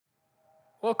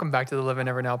Welcome back to the Live and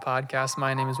Never Now podcast.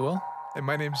 My name is Will, And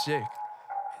my name's Jake.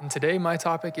 and today my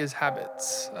topic is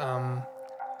habits.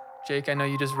 Jake, I know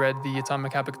you just read the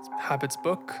Atomic Habits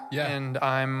book, Yeah. and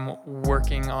I'm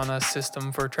working on a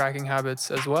system for tracking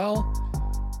habits as well.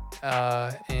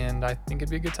 And I think it'd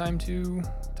be a good time to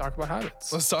talk about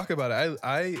habits. Let's talk about it.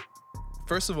 I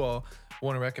first of all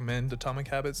want to recommend Atomic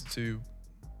Habits to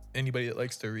anybody that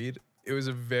likes to read. It was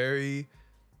a very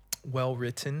well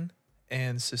written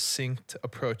and succinct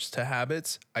approach to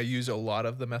habits. I use a lot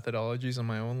of the methodologies in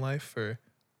my own life for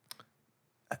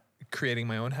creating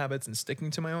my own habits and sticking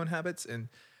to my own habits, and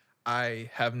I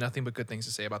have nothing but good things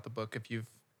to say about the book if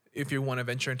you want to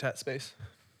venture into that space.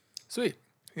 Sweet.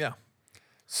 Yeah.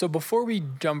 So before we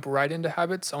jump right into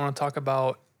habits, I want to talk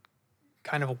about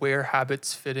kind of where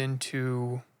habits fit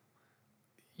into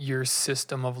your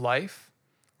system of life.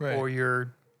 Right. Or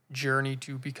your journey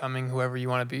to becoming whoever you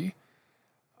want to be.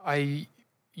 I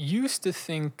used to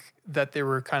think that there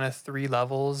were kind of three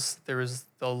levels. There was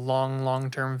the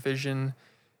long-term vision,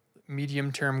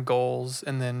 medium-term goals,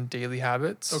 and then daily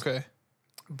habits. Okay.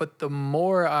 But the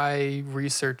more I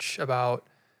research about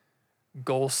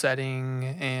goal setting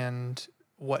and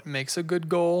what makes a good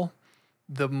goal,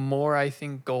 the more I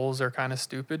think goals are kind of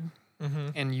stupid. Mm-hmm.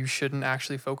 And you shouldn't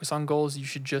actually focus on goals. You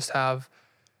should just have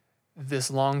this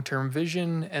long-term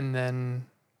vision and then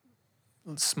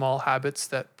small habits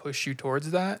that push you towards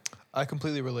that. I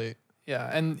completely relate. Yeah,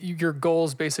 and your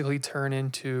goals basically turn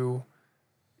into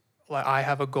like I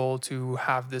have a goal to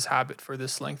have this habit for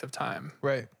this length of time.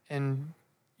 Right. And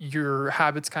your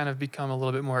habits kind of become a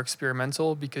little bit more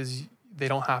experimental because they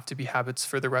don't have to be habits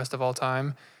for the rest of all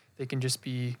time. They can just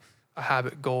be a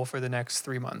habit goal for the next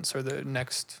 3 months or the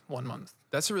next 1 month.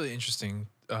 That's a really interesting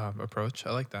approach.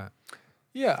 I like that.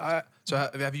 Yeah, So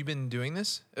have you been doing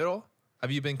this at all? Have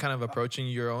you been kind of approaching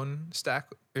your own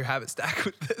your habit stack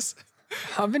with this?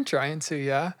 I've been trying to,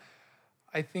 yeah.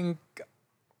 I think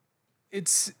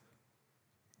it's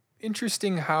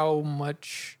interesting how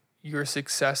much your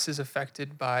success is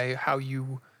affected by how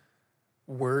you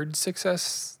word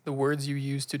success, the words you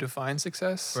use to define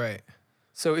success. Right.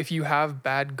 So if you have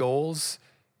bad goals,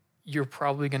 you're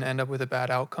probably going to end up with a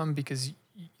bad outcome because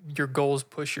your goals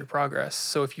push your progress.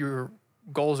 So if your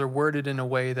goals are worded in a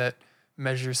way that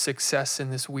measures success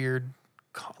in this weird,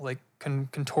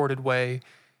 contorted way,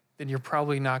 then you're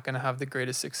probably not going to have the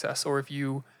greatest success. Or if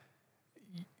you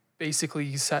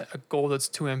basically set a goal that's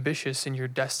too ambitious and you're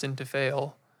destined to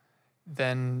fail,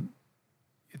 then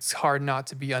it's hard not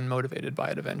to be unmotivated by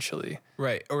it eventually.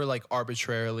 Right. Or like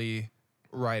arbitrarily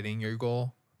writing your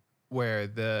goal where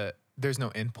there's no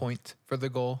endpoint for the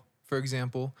goal, for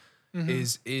example,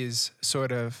 is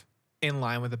sort of in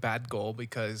line with a bad goal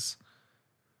because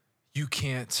you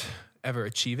can't ever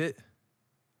achieve it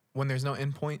when there's no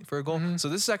endpoint for a goal. So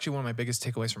this is actually one of my biggest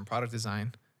takeaways from product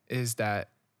design is that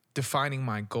defining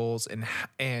my goals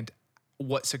and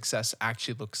what success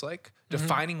actually looks like.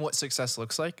 Defining what success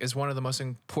looks like is one of the most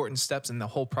important steps in the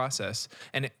whole process.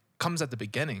 And it comes at the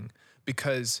beginning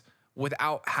because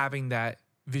without having that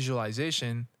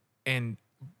visualization, and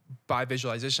by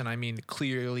visualization, I mean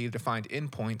clearly defined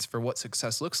endpoints for what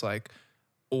success looks like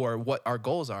or what our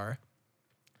goals are,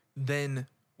 then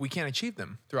we can't achieve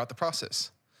them throughout the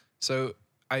process. So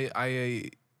I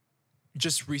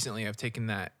just recently I've taken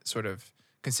that sort of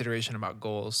consideration about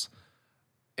goals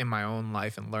in my own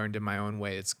life and learned in my own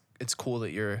way. It's cool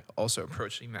that you're also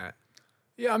approaching that.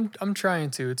 Yeah, I'm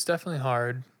trying to. It's definitely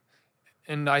hard.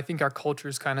 And I think our culture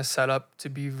is kind of set up to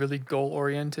be really goal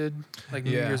oriented, like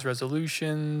New Year's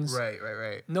resolutions.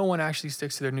 Right. No one actually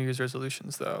sticks to their New Year's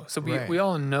resolutions though. So Right. we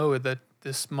all know that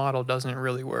this model doesn't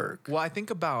really work. Well,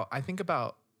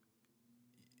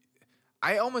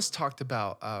 I almost talked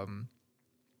about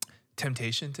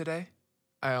temptation today.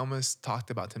 I almost talked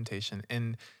about temptation.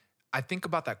 And I think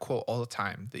about that quote all the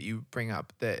time that you bring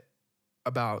up that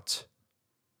about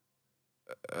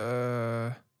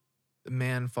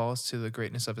man falls to the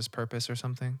greatness of his purpose or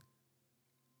something.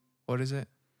 What is it?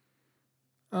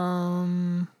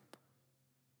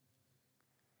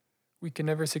 We can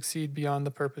never succeed beyond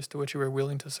the purpose to which we are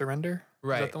willing to surrender.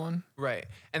 Right. Is that the one? Right.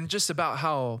 And just about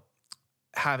how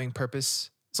having purpose,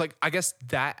 it's like, I guess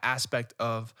that aspect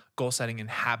of goal setting and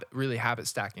habit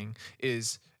stacking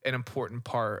is an important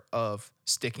part of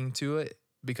sticking to it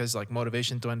because like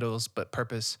motivation dwindles, but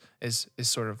purpose is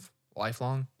sort of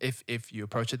lifelong if you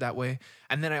approach it that way.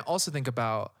 And then I also think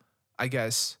about, I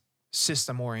guess,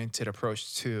 system-oriented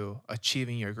approach to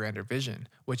achieving your grander vision,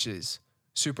 which is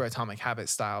super Atomic Habit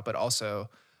style, but also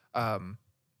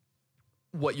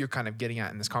what you're kind of getting at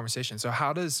in this conversation. So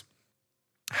how does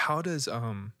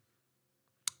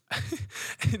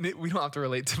we don't have to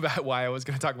relate to that why I was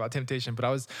going to talk about temptation, but I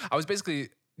was basically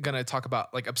going to talk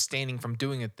about like abstaining from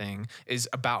doing a thing is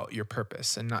about your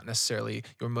purpose and not necessarily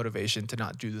your motivation to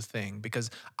not do the thing, because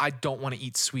I don't want to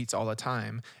eat sweets all the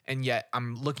time, and yet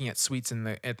I'm looking at sweets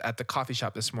at the coffee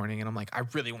shop this morning and I'm like, I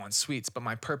really want sweets, but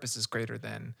my purpose is greater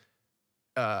than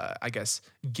I guess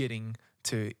getting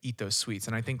to eat those sweets.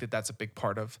 And I think that that's a big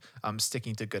part of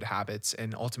sticking to good habits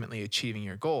and ultimately achieving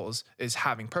your goals is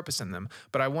having purpose in them.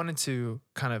 But I wanted to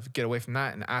kind of get away from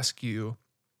that and ask you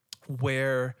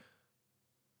where,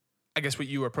 I guess what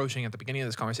you were approaching at the beginning of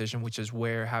this conversation, which is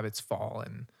where habits fall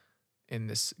in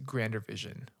this grander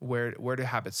vision. Where do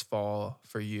habits fall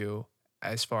for you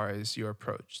as far as your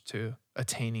approach to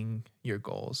attaining your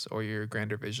goals or your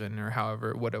grander vision, or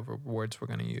whatever words we're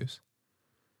going to use?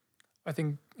 I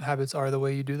think habits are the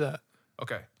way you do that.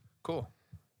 Okay, cool.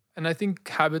 And I think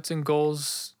habits and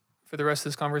goals for the rest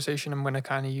of this conversation, I'm going to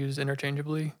kind of use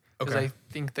interchangeably, because Okay. I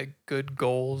think that good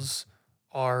goals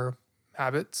are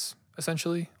habits,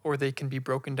 essentially, or they can be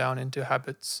broken down into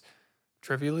habits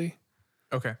trivially.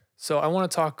 Okay. So I want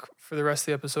to talk for the rest of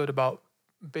the episode about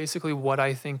basically what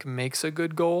I think makes a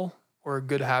good goal or a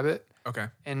good habit, Okay.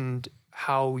 and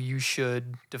how you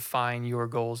should define your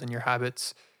goals and your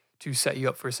habits to set you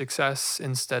up for success,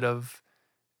 instead of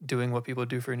doing what people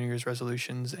do for New Year's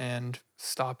resolutions and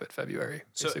stop at February,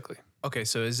 So- basically. Okay,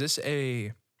 so is this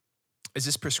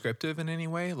prescriptive in any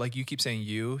way? Like you keep saying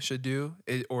you should do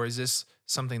it, or is this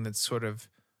something that's sort of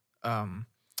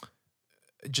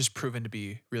just proven to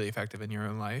be really effective in your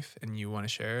own life and you want to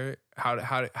share it?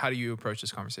 How do you approach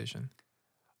this conversation?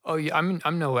 Oh yeah,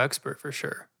 I'm no expert for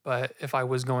sure, but if I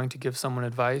was going to give someone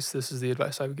advice, this is the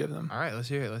advice I would give them. All right, let's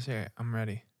hear it. I'm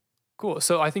ready. Cool.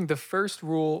 So I think the first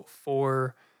rule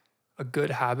for a good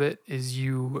habit is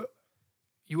you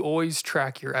always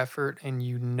track your effort and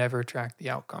you never track the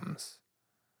outcomes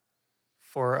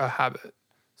for a habit.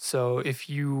 So if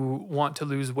you want to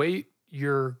lose weight,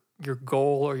 your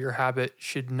goal or your habit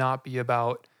should not be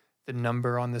about the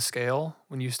number on the scale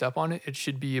when you step on it. It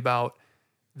should be about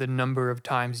the number of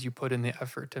times you put in the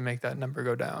effort to make that number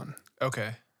go down.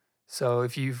 Okay. So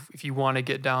if you want to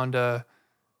get down to,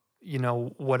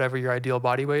 whatever your ideal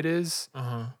body weight is,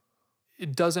 Uh-huh.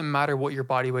 it doesn't matter what your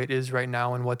body weight is right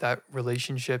now and what that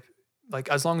relationship, like,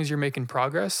 as long as you're making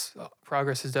progress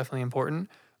is definitely important,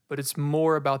 but it's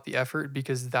more about the effort,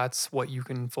 because that's what you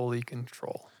can fully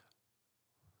control.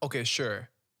 Okay, sure.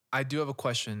 I do have a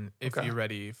question if Okay. you're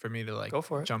ready for me to like Go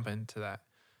for it. jump into that.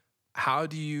 How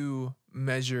do you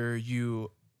measure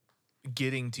you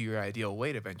getting to your ideal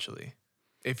weight eventually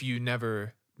if you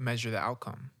never measure the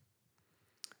outcome?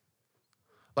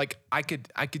 Like I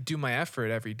could do my effort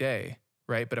every day,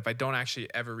 right? But if I don't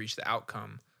actually ever reach the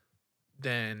outcome,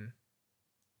 then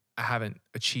I haven't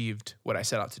achieved what I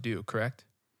set out to do, correct?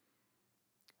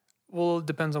 Well, it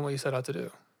depends on what you set out to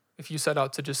do. If you set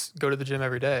out to just go to the gym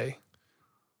every day,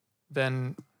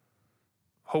 then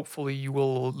hopefully you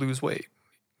will lose weight.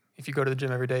 If you go to the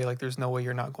gym every day, like, there's no way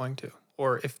you're not going to.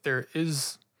 Or if there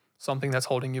is something that's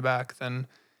holding you back, then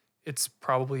it's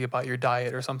probably about your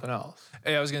diet or something else.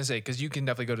 Hey, I was gonna say, because you can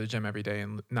definitely go to the gym every day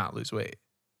and not lose weight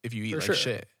if you eat For like sure.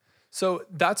 shit. So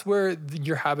that's where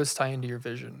your habits tie into your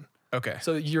vision. Okay.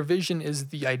 So your vision is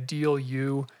the ideal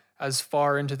you as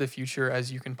far into the future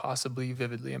as you can possibly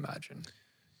vividly imagine.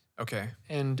 Okay.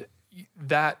 And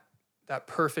that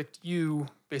perfect you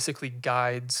basically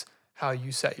guides how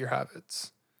you set your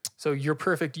habits. So your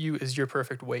perfect you is your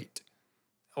perfect weight,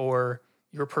 or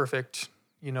your perfect,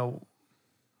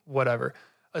 whatever.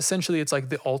 Essentially, it's like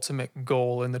the ultimate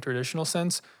goal in the traditional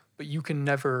sense, but you can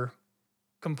never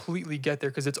completely get there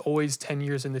because it's always 10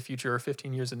 years in the future or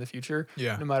 15 years in the future,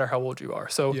 Yeah. no matter how old you are.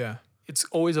 So Yeah. it's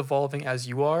always evolving as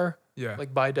you are, Yeah.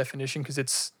 like by definition, because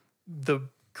it's the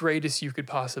greatest you could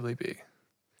possibly be.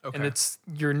 Okay. And it's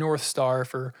your North Star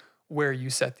for where you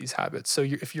set these habits. So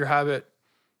if your habit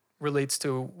relates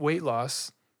to weight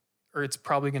loss, or it's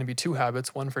probably going to be two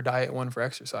habits, one for diet, one for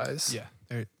exercise. yeah.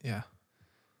 Yeah.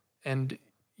 And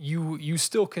you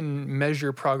still can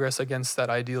measure progress against that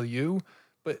ideal you,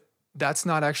 but that's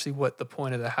not actually what the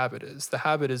point of the habit is. The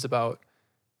habit is about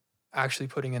actually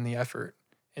putting in the effort.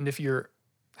 And if your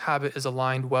habit is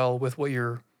aligned well with what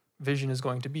your vision is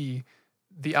going to be,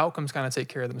 the outcomes kind of take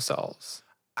care of themselves.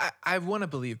 I want to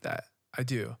believe that. I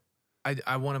do.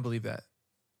 I want to believe that.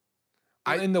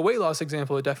 In the weight loss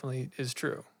example, it definitely is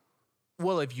true.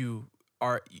 Well, if you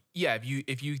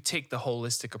take the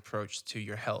holistic approach to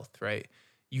your health, right?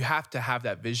 You have to have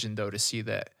that vision though to see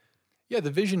that Yeah,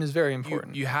 the vision is very you,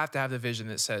 important. you have to have the vision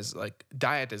that says like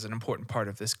diet is an important part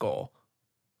of this goal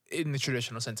in the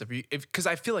traditional sense of because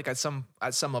I feel like at some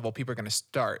level people are going to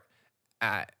start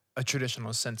at a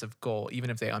traditional sense of goal, even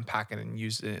if they unpack it and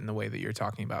use it in the way that you're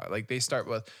talking about. Like they start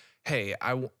with, hey,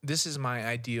 this is my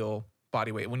ideal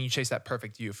body weight. When you chase that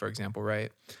perfect you, for example,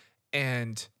 right?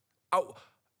 And oh,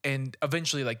 and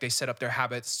eventually like they set up their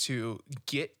habits to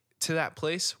get to that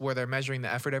place where they're measuring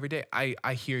the effort every day.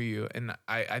 I hear you, and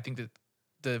I think that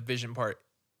the vision part,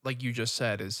 like you just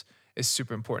said, is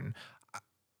super important.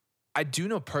 I do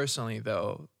know personally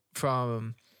though,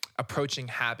 from approaching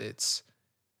habits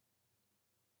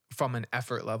from an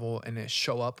effort level and a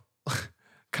show up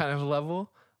kind of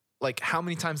level, like how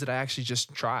many times did I actually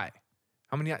just try?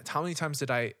 How many times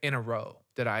did I in a row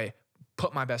did I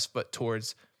put my best foot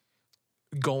towards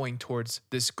going towards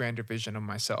this grander vision of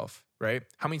myself, right?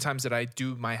 How many times did I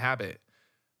do my habit,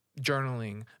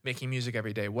 journaling, making music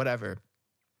every day, whatever?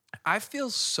 I feel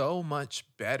so much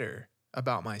better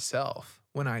about myself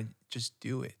when I just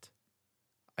do it.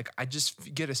 Like I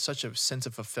just get such a sense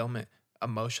of fulfillment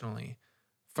emotionally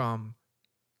from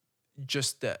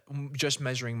just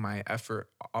measuring my effort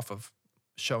off of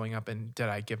showing up and did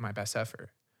I give my best effort?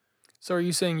 So are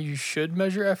you saying you should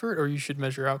measure effort or you should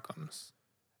measure outcomes?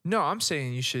 No, I'm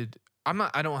saying you should.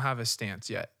 I don't have a stance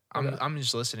yet. Okay. I'm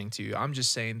just listening to you. I'm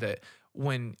just saying that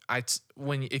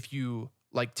if you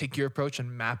like take your approach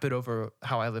and map it over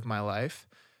how I live my life,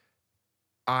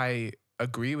 I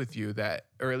agree with you that,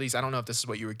 or at least I don't know if this is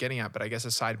what you were getting at, but I guess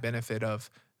a side benefit of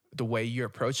the way you're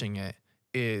approaching it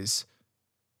is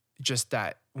just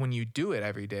that when you do it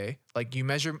every day, like you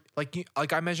measure, like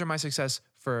I measure my success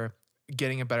for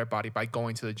getting a better body by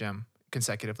going to the gym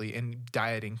consecutively and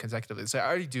dieting consecutively. So I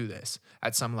already do this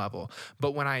at some level.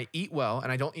 But when I eat well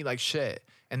and I don't eat like shit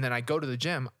and then I go to the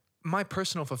gym, my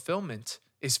personal fulfillment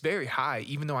is very high,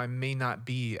 even though I may not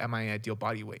be at my ideal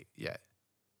body weight yet.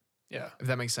 Yeah. If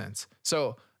that makes sense.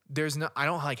 So I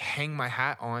don't like hang my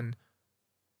hat on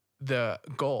the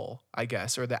goal, I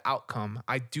guess, or the outcome.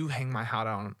 I do hang my hat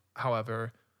on,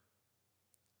 however,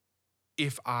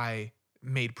 if I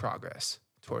made progress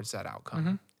towards that outcome.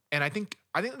 Mm-hmm. And I think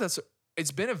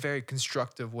it's been a very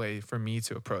constructive way for me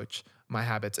to approach my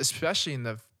habits, especially in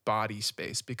the body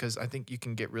space, because I think you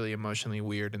can get really emotionally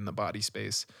weird in the body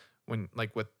space when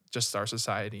like with just our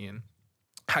society and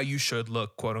how you should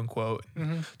look, quote unquote,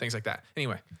 things like that.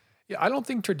 Anyway. Yeah, I don't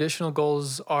think traditional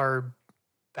goals are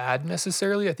bad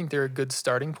necessarily. I think they're a good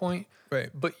starting point. Right.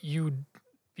 But you'd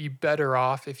be better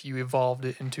off if you evolved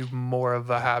it into more of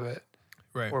a habit.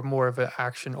 Right. Or more of an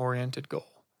action oriented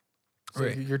goal. So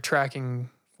Right. you're tracking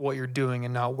what you're doing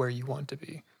and not where you want to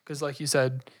be. Because like you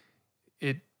said,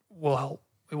 it will help.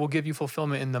 It will give you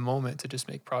fulfillment in the moment to just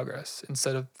make progress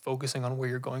instead of focusing on where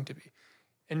you're going to be.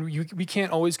 And we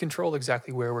can't always control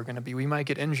exactly where we're going to be. We might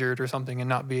get injured or something and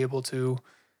not be able to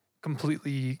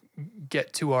completely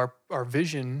get to our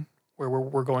vision where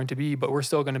we're going to be, but we're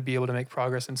still going to be able to make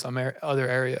progress in some other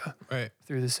area Right.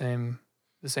 through the same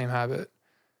habit.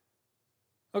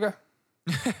 Okay.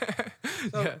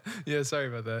 Yeah. Sorry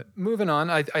about that. Moving on,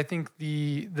 I think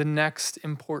the next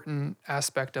important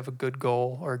aspect of a good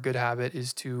goal or a good habit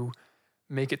is to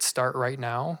make it start right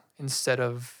now instead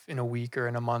of in a week or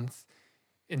in a month.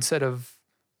 Instead of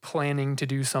planning to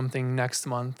do something next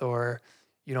month or,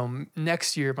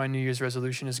 next year my New Year's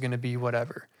resolution is going to be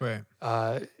whatever. Right.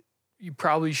 You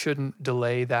probably shouldn't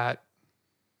delay that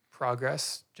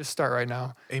progress. Just start right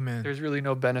now. Amen. There's really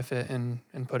no benefit in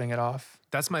putting it off.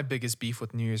 That's my biggest beef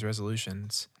with New Year's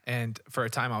resolutions. And for a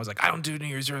time I was like, I don't do New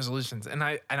Year's resolutions. And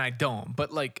I don't.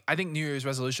 But like I think New Year's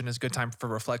resolution is a good time for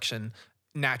reflection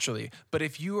naturally. But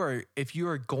if you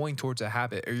are going towards a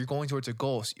habit or you're going towards a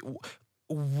goal,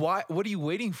 what are you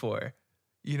waiting for?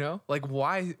 Like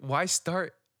why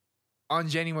start on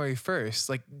January 1st?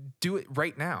 Like do it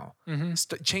right now.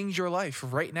 Change your life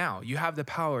right now. You have the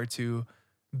power to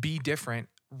be different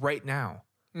right now.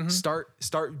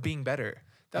 Start being better.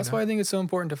 That's why I think it's so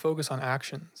important to focus on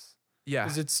actions. Yeah.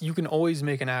 Because you can always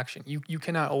make an action. You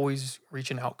cannot always reach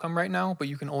an outcome right now, but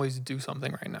you can always do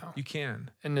something right now. You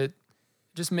can. And it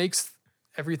just makes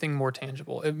everything more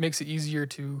tangible. It makes it easier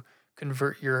to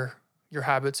convert your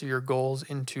habits or your goals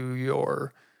into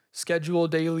your schedule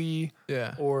daily.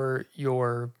 Yeah. Or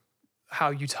how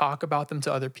you talk about them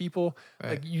to other people.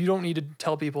 Right. Like you don't need to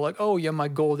tell people like, oh yeah, my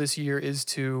goal this year is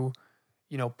to,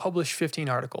 publish 15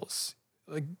 articles.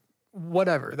 Like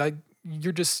whatever. Like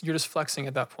you're just flexing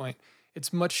at that point.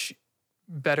 It's much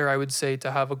better, I would say,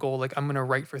 to have a goal like I'm gonna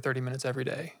write for 30 minutes every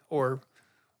day or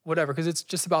whatever, because it's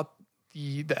just about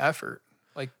the effort.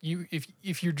 Like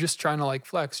if you're just trying to like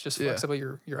flex, just flex about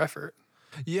your effort.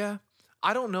 Yeah.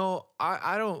 I don't know.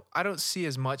 I don't see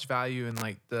as much value in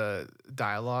like the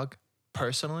dialogue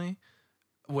personally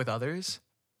with others.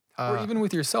 or even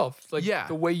with yourself. Like yeah.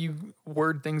 the way you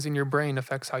word things in your brain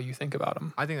affects how you think about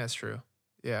them. I think that's true.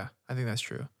 Yeah, I think that's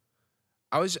true.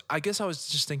 I guess I was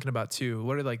just thinking about too.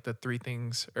 What are like the three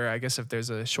things, or I guess if there's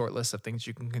a short list of things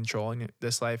you can control in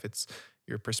this life, it's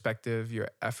your perspective, your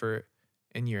effort,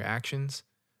 and your actions.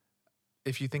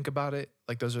 If you think about it,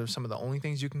 like those are some of the only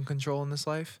things you can control in this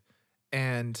life,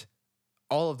 and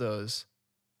all of those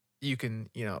you can,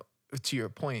 to your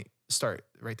point, start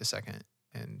right the second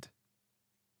and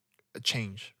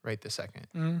change right this second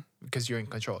Mhm. because you're in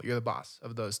control. You're the boss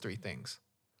of those three things.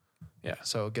 Yeah.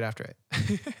 So get after it.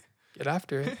 Get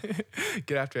after it.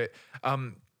 Get after it.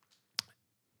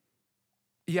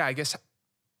 Yeah, I guess.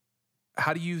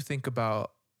 How do you think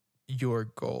about your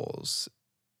goals?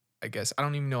 I guess I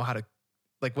don't even know how to.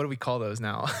 Like, what do we call those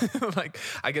now? Like,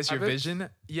 I guess your Habits? vision.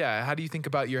 Yeah. How do you think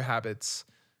about your habits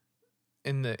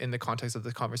in the context of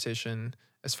the conversation,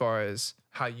 as far as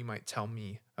how you might tell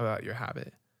me about your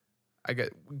habit? I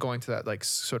get going to that like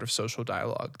sort of social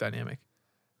dialogue dynamic.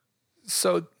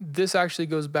 So this actually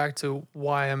goes back to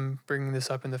why I'm bringing this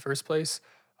up in the first place.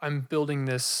 I'm building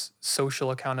this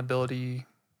social accountability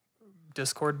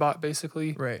Discord bot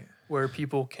basically, Right. where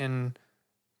people can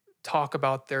talk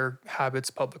about their habits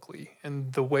publicly,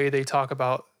 and the way they talk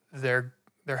about their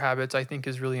habits I think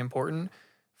is really important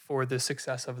for the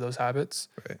success of those habits.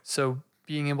 Right. So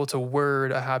being able to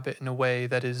word a habit in a way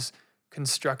that is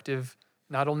constructive,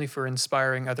 not only for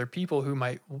inspiring other people who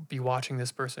might be watching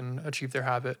this person achieve their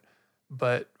habit,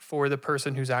 but for the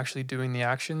person who's actually doing the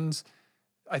actions.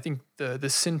 I think the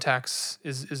syntax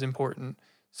is important.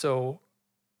 So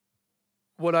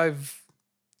what I've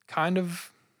kind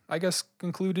of, I guess,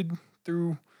 concluded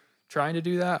through trying to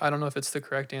do that, I don't know if it's the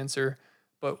correct answer,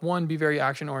 but one, be very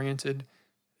action oriented.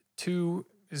 Two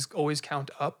is always count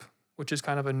up, which is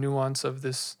kind of a nuance of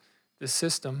this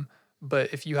system.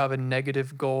 But if you have a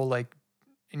negative goal, like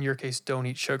in your case, don't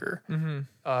eat sugar, Mm-hmm.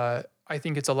 I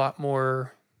think it's a lot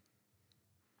more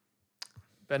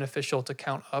beneficial to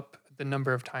count up the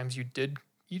number of times you did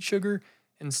eat sugar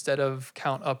instead of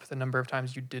count up the number of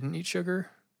times you didn't eat sugar.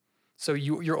 So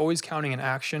you're always counting an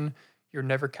action. You're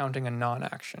never counting a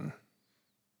non-action.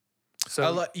 So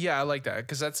I like that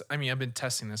because that's. I mean, I've been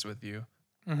testing this with you.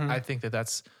 mhm. I think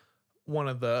that's one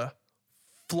of the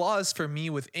flaws for me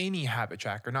with any habit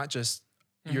tracker, not just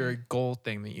your goal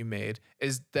thing that you made,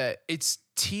 is that it's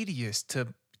tedious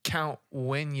to count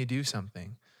when you do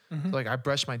something. Mhm. Like I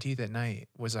brush my teeth at night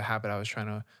was a habit I was trying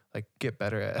to like get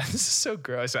better at. This is so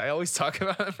gross. I always talk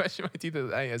about brushing my teeth at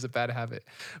night as a bad habit,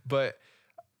 but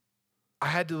I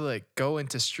had to like go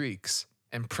into streaks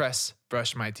and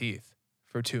brush my teeth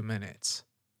for 2 minutes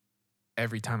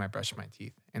every time I brush my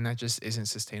teeth. And that just isn't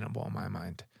sustainable in my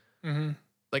mind. Mhm.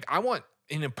 Like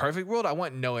in a perfect world, I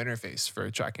want no interface for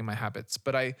tracking my habits,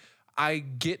 but I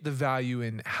get the value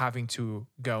in having to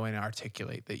go and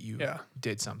articulate that you Yeah.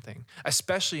 did something,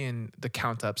 especially in the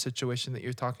count up situation that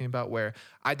you're talking about, where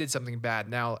I did something bad.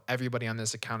 Now everybody on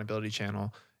this accountability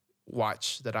channel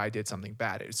watch that I did something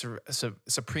bad. It's a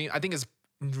supreme. I think it's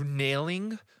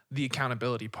nailing the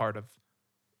accountability part of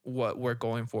what we're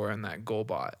going for in that goal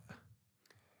bot.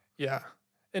 Yeah.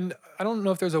 And I don't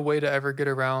know if there's a way to ever get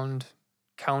around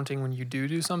counting when you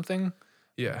do something,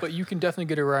 Yeah. but you can definitely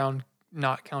get around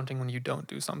not counting when you don't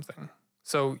do something.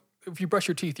 So if you brush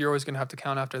your teeth, you're always going to have to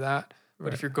count after that.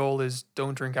 But if your goal is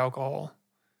don't drink alcohol,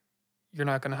 you're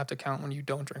not going to have to count when you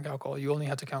don't drink alcohol. You only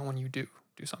have to count when you do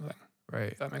something.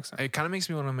 Right. If that makes sense. It kind of makes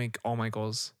me want to make all my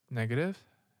goals negative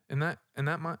in that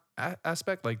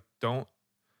aspect. Like don't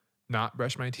not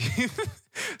brush my teeth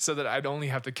so that I'd only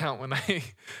have to count when I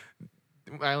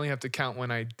only have to count when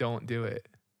I don't do it.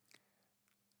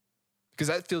 Because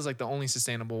that feels like the only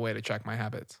sustainable way to track my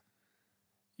habits.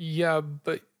 Yeah,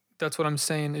 but that's what I'm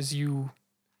saying is you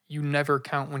never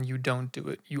count when you don't do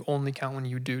it. You only count when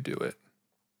you do it.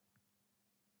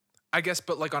 I guess,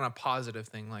 but like on a positive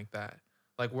thing like that,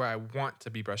 like where I want to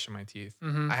be brushing my teeth,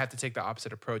 Mhm. I have to take the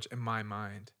opposite approach in my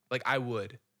mind. Like I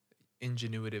would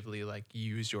ingenuitively like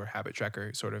use your habit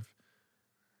tracker sort of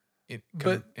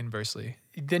But inversely.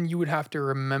 then you would have to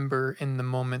remember in the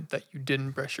moment that you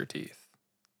didn't brush your teeth.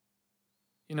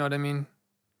 You know what I mean?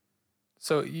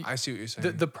 So I see what you're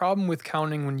saying. the problem with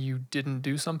counting when you didn't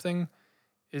do something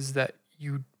is that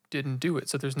you didn't do it.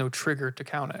 So there's no trigger to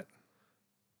count it.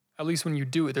 At least when you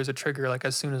do it, there's a trigger. Like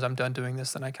as soon as I'm done doing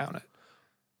this, then I count it.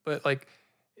 But like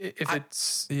if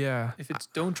it's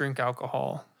don't drink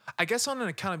alcohol. I guess on an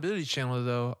accountability channel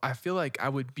though, I feel like I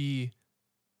would be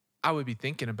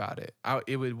thinking about it.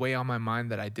 It would weigh on my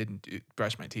mind that I didn't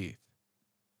brush my teeth.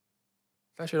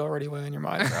 That should already weigh on your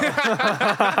mind,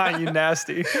 bro. You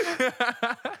nasty.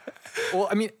 Well,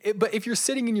 I mean, but if you're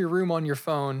sitting in your room on your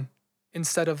phone,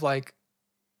 instead of like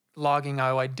logging,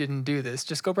 oh, I didn't do this,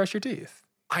 just go brush your teeth.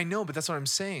 I know, but that's what I'm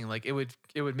saying. Like it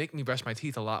would make me brush my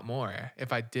teeth a lot more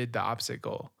if I did the opposite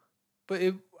goal.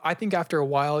 But I think after a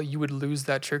while, you would lose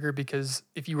that trigger because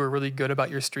if you were really good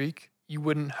about your streak, you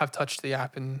wouldn't have touched the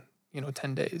app in,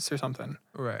 10 days or something.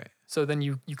 Right. So then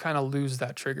you kind of lose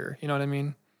that trigger. You know what I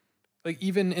mean? Like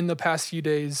even in the past few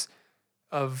days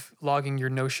of logging your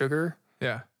no sugar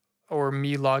Yeah. or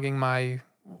me logging my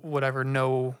whatever,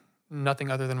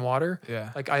 nothing other than water,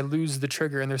 Yeah. like I lose the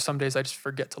trigger and there's some days I just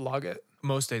forget to log it.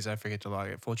 Most days I forget to log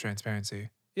it. Full transparency.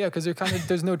 Yeah, because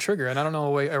there's no trigger and I don't know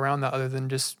a way around that other than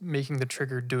just making the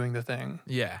trigger doing the thing.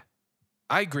 Yeah.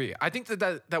 I agree. I think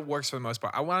that works for the most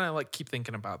part. I want to like keep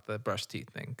thinking about the brush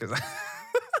teeth thing because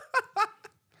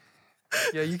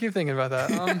Yeah, you keep thinking about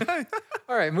that.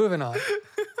 All right, moving on.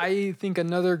 I think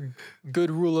another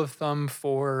good rule of thumb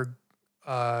for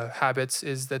habits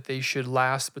is that they should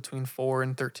last between 4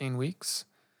 and 13 weeks.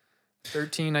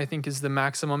 13, I think, is the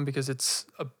maximum because it's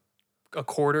a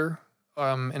quarter,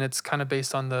 and it's kind of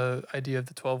based on the idea of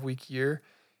the 12-week year.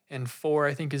 And 4,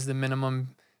 I think, is the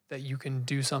minimum that you can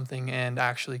do something and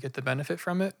actually get the benefit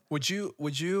from it. Would you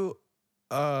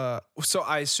so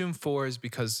I assume 4 is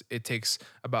because it takes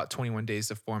about 21 days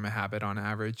to form a habit on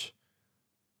average.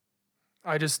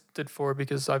 I just did 4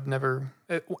 because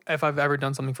if I've ever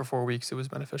done something for 4 weeks, it was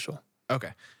beneficial.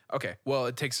 Okay. Well,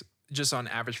 it takes just on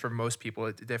average for most people,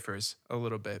 it differs a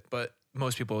little bit, but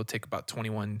most people will take about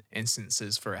 21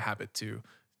 instances for a habit to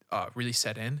really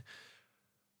set in.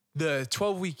 The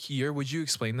 12-week year, would you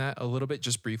explain that a little bit,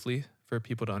 just briefly, for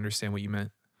people to understand what you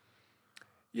meant?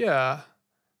 Yeah.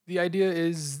 The idea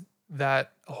is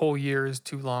that a whole year is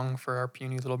too long for our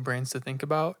puny little brains to think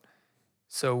about.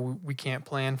 So we can't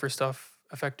plan for stuff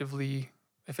effectively.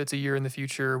 If it's a year in the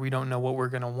future, we don't know what we're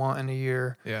going to want in a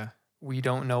year. Yeah. We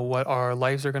don't know what our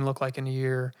lives are going to look like in a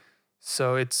year.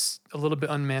 So it's a little bit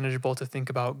unmanageable to think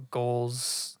about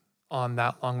goals on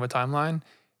that long of a timeline.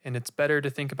 And it's better to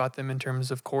think about them in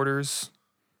terms of quarters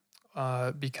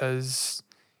because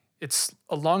it's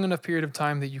a long enough period of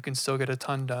time that you can still get a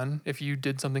ton done. If you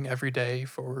did something every day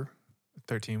for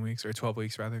 13 weeks or 12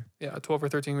 weeks rather. 12 or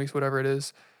 13 weeks, whatever it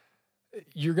is,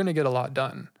 you're going to get a lot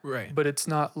done. Right. But it's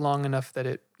not long enough that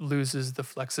it loses the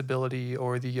flexibility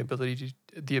or the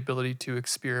ability to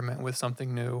experiment with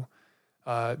something new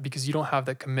because you don't have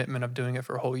that commitment of doing it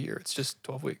for a whole year. It's just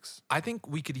 12 weeks. I think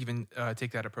we could even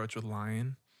take that approach with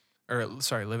Living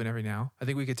Every Now. I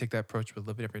think we could take that approach with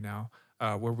Living Every Now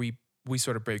where we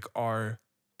sort of break our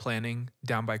planning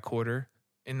down by quarter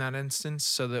in that instance.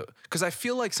 So that, because I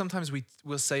feel like sometimes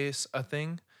we'll say a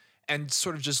thing and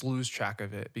sort of just lose track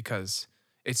of it because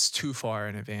it's too far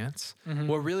in advance. Mm-hmm.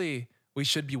 Well, really, we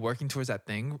should be working towards that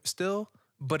thing still,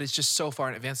 but it's just so far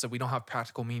in advance that we don't have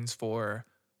practical means for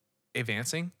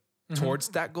advancing towards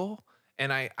that goal.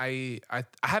 And I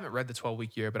haven't read the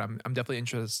 12-week year, but I'm definitely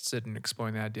interested in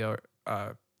exploring that idea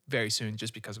very soon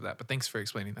just because of that. But thanks for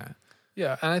explaining that.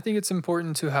 Yeah, and I think it's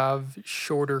important to have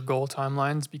shorter goal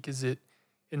timelines because it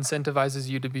incentivizes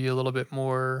you to be a little bit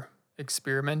more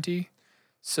experimenty.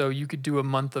 So you could do a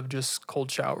month of just cold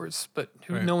showers, but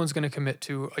Right. no one's going to commit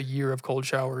to a year of cold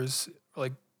showers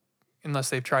like unless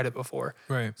they've tried it before.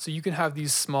 Right. So you can have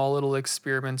these small little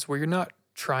experiments where you're not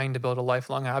trying to build a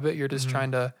lifelong habit, you're just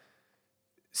trying to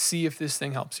see if this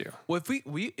thing helps you. Well, if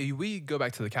we go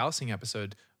back to the callousing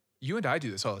episode, you and I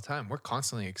do this all the time. We're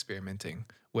constantly experimenting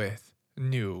with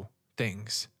new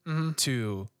things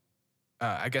to,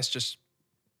 I guess, just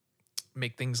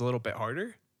make things a little bit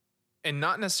harder. And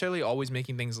not necessarily always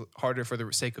making things harder for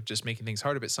the sake of just making things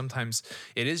harder, but sometimes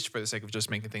it is for the sake of just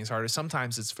making things harder.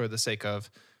 Sometimes it's for the sake of,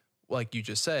 like you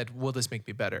just said, will this make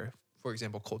me better? For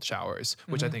example, cold showers,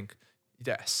 which I think,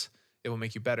 yes, it will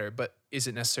make you better. But is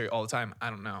it necessary all the time? I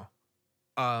don't know.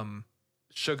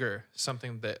 Sugar,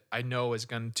 something that I know is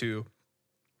going to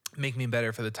make me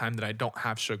better for the time that I don't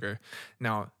have sugar.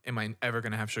 Now, am I ever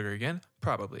going to have sugar again?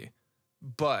 Probably.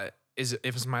 But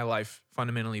is my life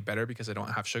fundamentally better because I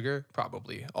don't have sugar?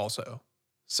 Probably also.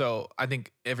 So I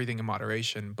think everything in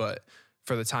moderation, but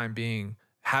for the time being,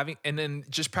 and then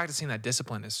just practicing that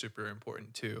discipline is super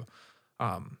important too.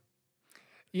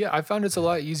 Yeah, I found it's a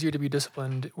lot easier to be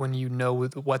disciplined when you know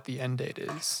what the end date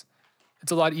is.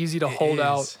 It's a lot easier to hold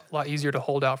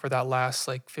out for that last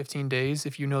like 15 days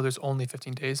if you know there's only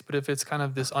 15 days. But if it's kind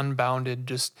of this unbounded,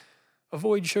 just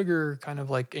avoid sugar kind of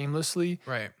like aimlessly,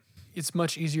 Right. it's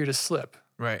much easier to slip.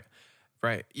 Right.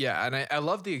 Yeah. And I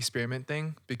love the experiment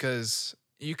thing because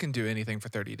you can do anything for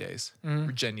 30 days,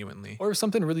 genuinely. Or if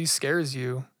something really scares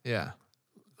you, Yeah.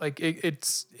 Like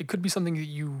it could be something that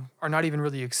you are not even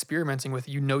really experimenting with.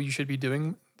 You know you should be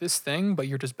doing this thing, but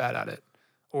you're just bad at it,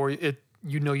 or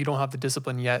you know you don't have the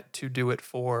discipline yet to do it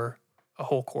for a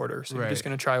whole quarter. So you're just Right.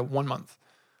 going to try 1 month.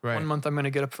 Right. 1 month I'm going to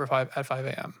get up at 5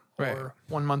 a.m. Or Right.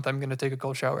 1 month I'm going to take a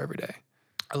cold shower every day.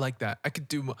 I like that. I could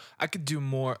do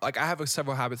more. Like I have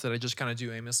several habits that I just kind of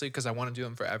do aimlessly because I want to do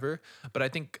them forever. But I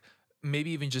think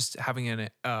maybe even just having an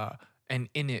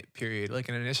init period, like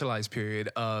an initialized period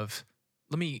of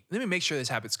let me make sure this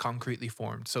habit's concretely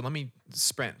formed. So let me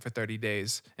sprint for 30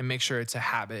 days and make sure it's a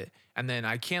habit, and then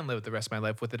I can live the rest of my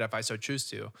life with it if I so choose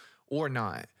to, or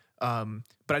not.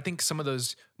 But I think some of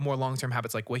those more long term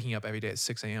habits, like waking up every day at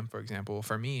 6 a.m., for example,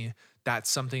 for me, that's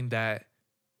something that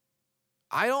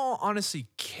I don't honestly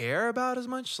care about as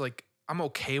much. Like I'm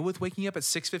okay with waking up at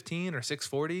 6:15 or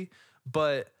 6:40,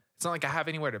 but it's not like I have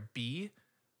anywhere to be.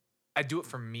 I do it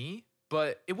for me,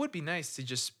 but it would be nice to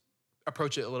just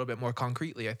approach it a little bit more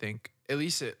concretely, I think. At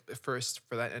least at first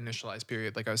for that initialized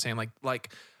period, like I was saying,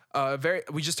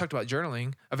 we just talked about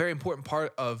journaling. A very important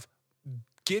part of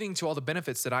getting to all the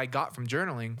benefits that I got from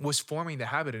journaling was forming the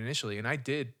habit initially, and I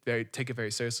did take it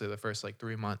very seriously the first like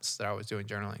 3 months that I was doing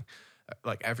journaling,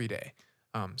 like every day.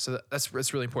 So that's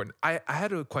really important. I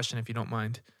had a question, if you don't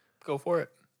mind, Go for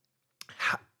it.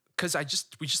 because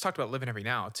we just talked about living every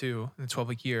now too in the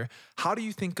 12-week year. How do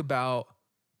you think about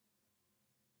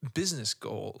business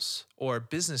goals or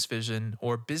business vision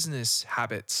or business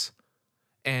habits,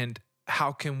 and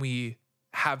how can we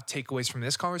have takeaways from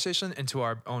this conversation into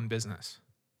our own business?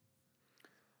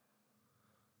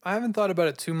 I haven't thought about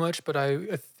it too much, but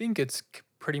I think it's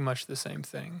pretty much the same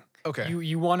thing. Okay.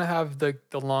 You want to have the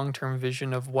long-term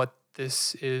vision of what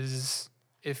this is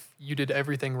if you did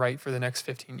everything right for the next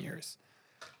 15 years.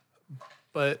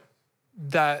 But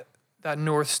that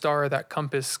North Star, that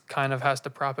compass kind of has to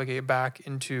propagate back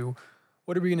into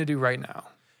what are we going to do right now?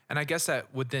 And I guess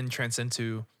that would then transcend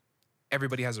to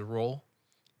everybody has a role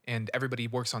and everybody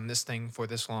works on this thing for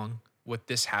this long with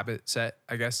this habit set,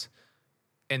 I guess.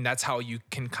 And that's how you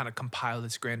can kind of compile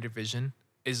this grander vision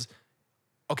is,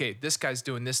 okay, this guy's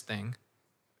doing this thing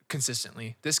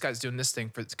consistently. This guy's doing this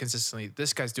thing consistently.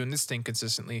 This guy's doing this thing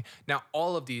consistently. Now,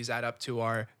 all of these add up to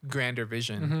our grander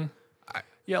vision. Mm-hmm.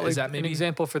 Yeah, like an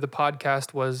example for the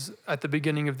podcast was at the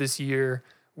beginning of this year,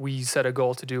 we set a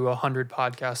goal to do 100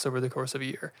 podcasts over the course of a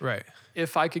year. Right.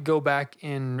 If I could go back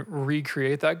and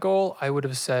recreate that goal, I would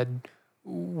have said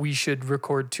we should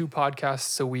record 2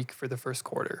 podcasts a week for the first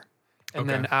quarter. And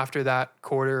then after that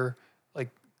quarter, like,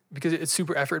 because it's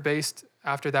super effort based,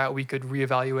 after that we could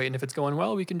reevaluate. And if it's going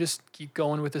well, we can just keep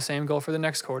going with the same goal for the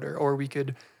next quarter. Or we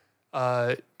could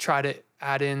try to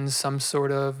add in some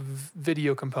sort of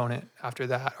video component after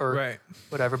that or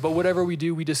whatever. But whatever we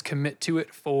do, we just commit to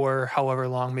it for however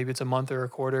long, maybe it's a month or a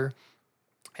quarter.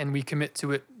 And we commit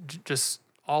to it just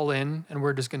all in. And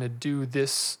we're just going to do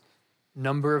this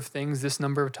number of things, this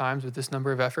number of times with this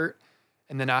number of effort.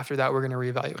 And then after that, we're going to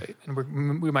reevaluate.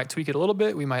 And we might tweak it a little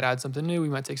bit. We might add something new. We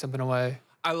might take something away.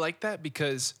 I like that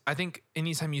because I think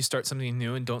anytime you start something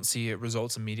new and don't see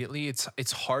results immediately,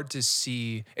 it's hard to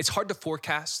see. It's hard to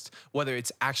forecast whether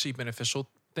it's actually a beneficial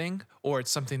thing or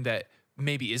it's something that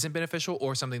maybe isn't beneficial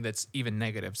or something that's even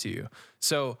negative to you.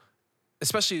 So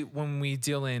especially when we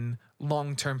deal in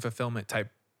long-term fulfillment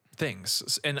type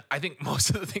things. And I think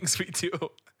most of the things we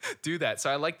do that.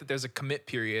 So I like that there's a commit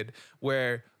period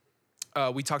where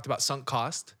we talked about sunk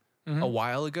cost a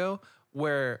while ago,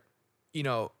 where,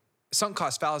 sunk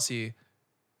cost fallacy,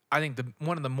 I think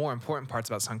one of the more important parts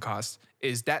about sunk cost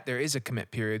is that there is a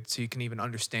commit period so you can even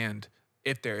understand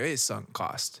if there is sunk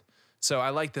cost. So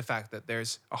I like the fact that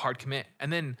there's a hard commit.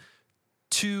 And then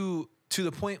to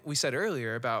the point we said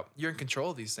earlier about you're in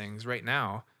control of these things right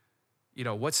now,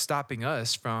 what's stopping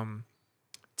us from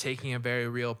taking a very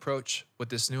real approach with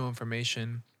this new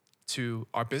information to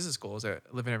our business goals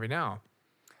at Living Every Now?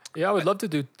 Yeah, I would love to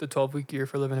do the 12-week year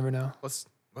for Living Every Now.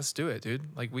 Let's do it, dude.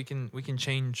 Like we can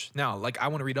change now. Like I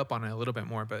want to read up on it a little bit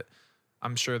more, but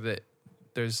I'm sure that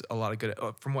there's a lot of good,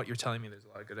 from what you're telling me, there's a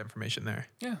lot of good information there.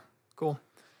 Yeah, cool.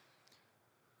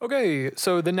 Okay,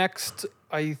 so the next,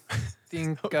 I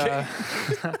think,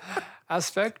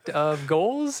 aspect of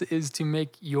goals is to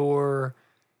make your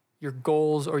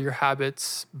goals or your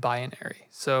habits binary.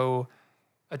 So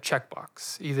a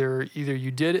checkbox. Either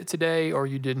you did it today or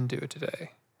you didn't do it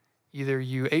today. Either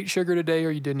you ate sugar today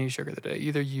or you didn't eat sugar today.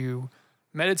 Either you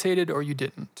meditated or you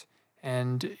didn't.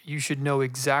 And you should know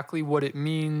exactly what it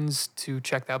means to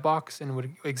check that box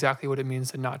and exactly what it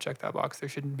means to not check that box. There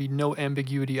should be no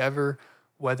ambiguity ever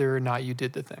whether or not you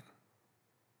did the thing.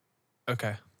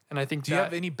 Okay. And I think do you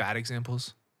have any bad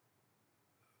examples?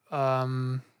 What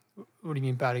do you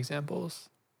mean bad examples?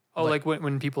 Oh, like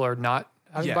when people are not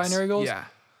having Yes, binary goals? Yeah.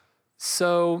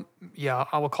 So, yeah,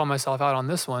 I will call myself out on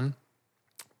this one.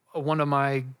 One of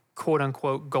my quote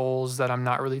unquote goals that I'm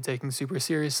not really taking super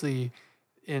seriously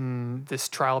in this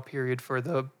trial period for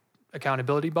the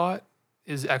accountability bot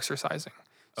is exercising.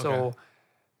 Okay. So,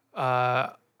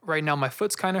 right now my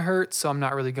foot's kind of hurt, so I'm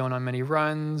not really going on many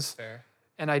runs. Fair.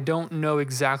 And I don't know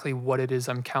exactly what it is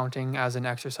I'm counting as an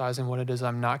exercise and what it is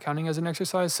I'm not counting as an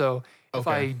exercise. So, if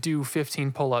Okay. I do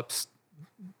 15 pull ups,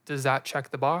 does that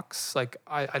check the box? Like,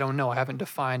 I don't know. I haven't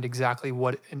defined exactly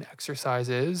what an exercise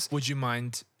is. Would you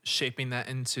mind shaping that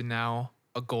into now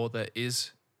a goal that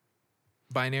is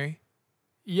binary?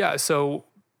 Yeah. So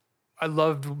I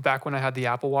loved back when I had the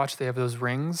Apple Watch, they have those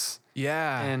rings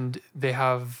Yeah. and they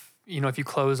have, if you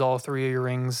close all three of your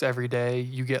rings every day,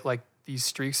 you get like these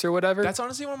streaks or whatever. That's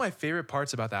honestly one of my favorite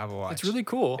parts about the Apple Watch. It's really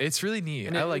cool. It's really neat.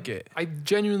 And I like it. I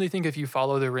genuinely think if you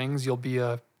follow the rings, you'll be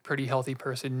a pretty healthy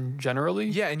person generally.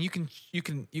 Yeah, and you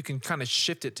can kind of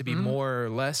shift it to be more or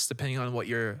less depending on what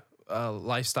your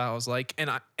lifestyle is like.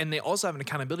 And they also have an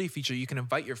accountability feature you can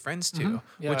invite your friends to,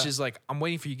 which Yeah. is like, I'm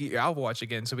waiting for you to get your Apple Watch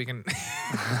again so we can.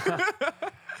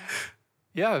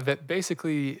 Yeah, that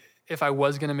basically, if I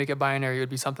was gonna make it binary, it would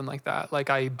be something like that. Like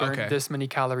I burned Okay. this many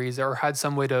calories, or had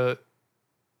some way to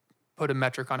put a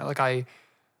metric on it. Like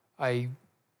I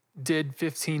did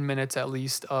 15 minutes at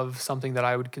least of something that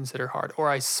I would consider hard, or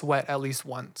I sweat at least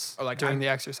once Or like during the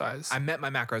exercise. I met my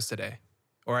macros today,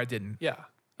 or I didn't. Yeah.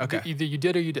 Okay. Either you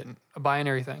did or you didn't. A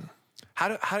binary thing.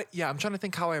 Yeah, I'm trying to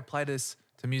think how I apply this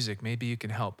to music. Maybe you can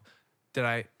help. Did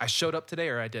I showed up today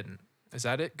or I didn't? Is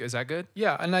that it? Is that good?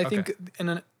 Yeah, and I Okay.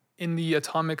 think in the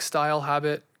atomic style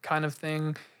habit kind of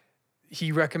thing,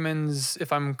 he recommends,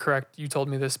 if I'm correct, you told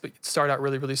me this, but start out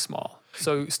really, really small.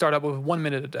 So start out with 1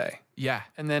 minute a day Yeah.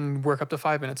 and then work up to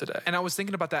 5 minutes a day. And I was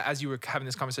thinking about that as you were having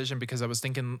this conversation because I was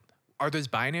thinking, are those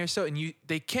binary still? And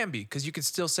they can be, because you could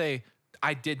still say,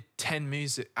 I did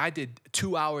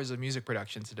 2 hours of music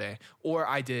production today, or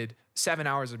I did 7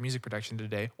 hours of music production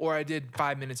today, or I did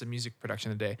 5 minutes of music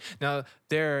production today. Now,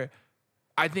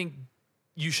 I think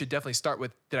you should definitely start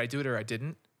with, did I do it or I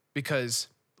didn't? Because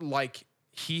like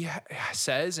he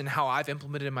says, and how I've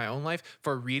implemented in my own life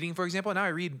for reading, for example, now I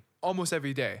read almost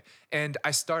every day. And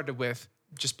I started with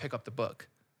just pick up the book.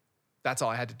 That's all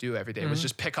I had to do every day was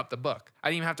just pick up the book. I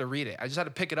didn't even have to read it. I just had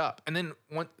to pick it up. And then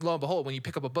lo and behold, when you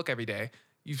pick up a book every day,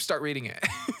 you start reading it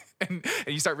and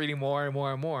you start reading more and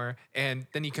more and more. And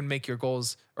then you can make your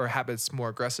goals or habits more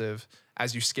aggressive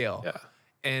as you scale. Yeah.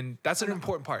 And that's an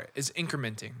important part is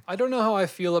incrementing. I don't know how I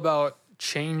feel about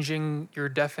changing your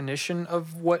definition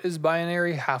of what is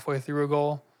binary halfway through a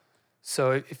goal.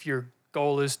 So if your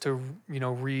goal is to,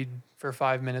 read for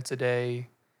 5 minutes a day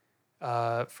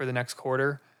for the next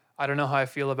quarter, I don't know how I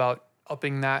feel about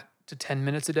upping that to 10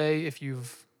 minutes a day if you're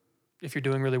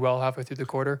doing really well halfway through the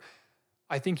quarter.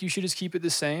 I think you should just keep it the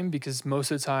same because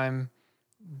most of the time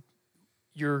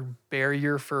your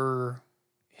barrier for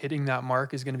hitting that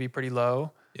mark is going to be pretty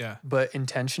low. Yeah. But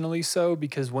intentionally so,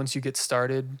 because once you get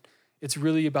started, it's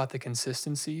really about the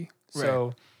consistency. Right.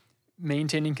 So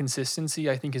maintaining consistency,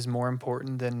 I think, is more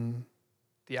important than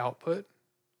the output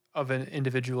of an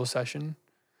individual session.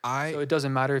 So it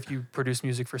doesn't matter if you produce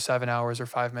music for 7 hours or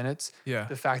 5 minutes. Yeah.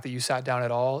 The fact that you sat down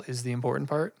at all is the important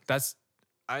part.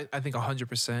 I think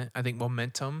 100%. I think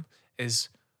momentum is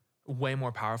way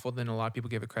more powerful than a lot of people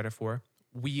give it credit for.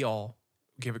 We all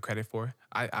give it credit for.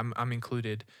 I'm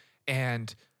included.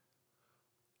 And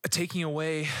taking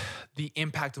away the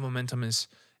impact of momentum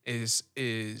is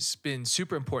been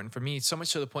super important for me. So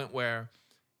much to the point where,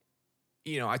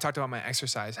 I talked about my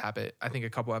exercise habit, I think a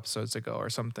couple episodes ago or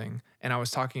something. And I was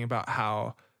talking about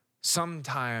how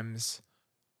sometimes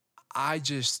I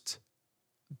just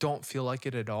don't feel like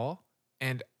it at all.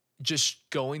 And just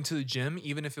going to the gym,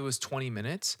 even if it was 20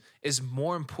 minutes, is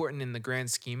more important in the grand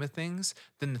scheme of things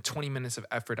than the 20 minutes of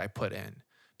effort I put in.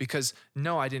 Because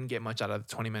no, I didn't get much out of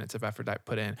the 20 minutes of effort I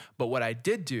put in. But what I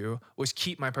did do was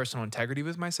keep my personal integrity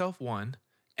with myself, one,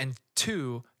 and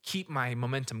two, keep my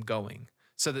momentum going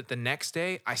so that the next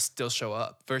day I still show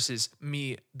up versus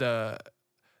me, the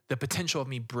potential of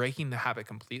me breaking the habit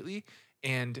completely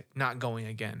and not going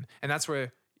again. And that's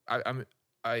where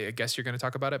I guess you're going to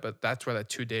talk about it, but that's where that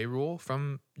 2-day rule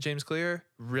from James Clear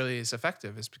really is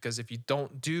effective, is because if you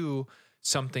don't do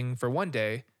something for one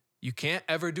day, you can't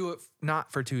ever do it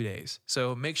not for 2 days.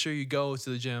 So make sure you go to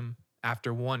the gym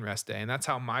after one rest day. And that's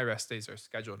how my rest days are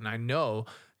scheduled. And I know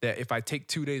that if I take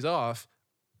 2 days off,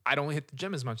 I don't hit the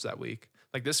gym as much that week.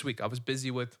 Like this week, I was busy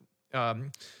with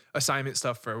assignment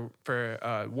stuff for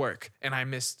work, and I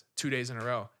missed 2 days in a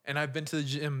row. And I've been to the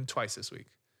gym twice this week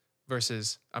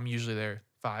versus I'm usually there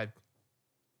 5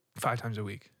 5 times a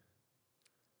week.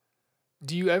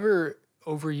 Do you ever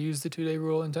overuse the 2-day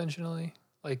rule intentionally?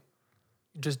 Like,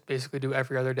 just basically do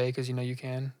every other day because you know you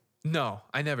can? No,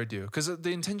 I never do. Because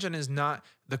the intention is not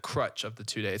the crutch of the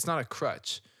 2-day. It's not a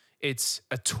crutch. It's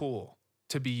a tool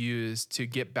to be used to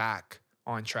get back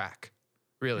on track.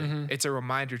 Really. Mm-hmm. It's a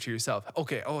reminder to yourself,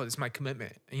 okay, oh, it's my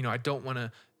commitment. You know, I don't want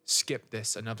to skip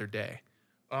this another day.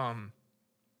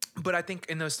 But I think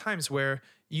in those times where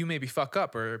you maybe fuck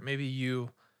up or maybe you're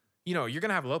going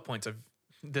to have low points of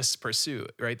this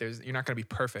pursuit, right? You're not going to be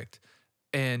perfect.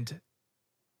 And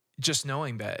just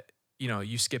knowing that,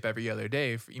 you skip every other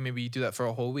day, maybe you do that for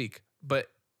a whole week, but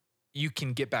you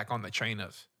can get back on the train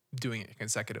of doing it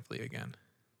consecutively again.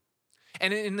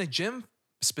 And in the gym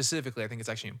specifically, I think it's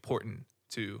actually important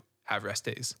to have rest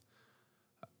days.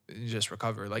 Just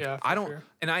recover. Like Yeah, I don't, sure.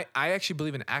 and I actually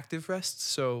believe in active rest.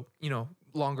 So,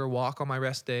 longer walk on my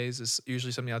rest days is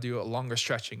usually something I'll do. A longer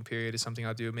stretching period is something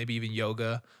I'll do. Maybe even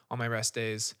yoga on my rest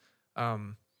days. We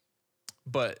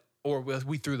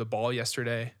threw the ball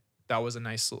yesterday. That was a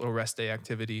nice little rest day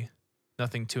activity.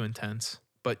 Nothing too intense,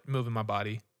 but moving my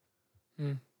body.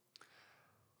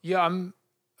 Yeah, I'm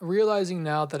realizing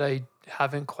now that I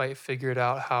haven't quite figured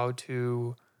out how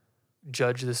to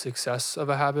judge the success of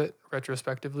a habit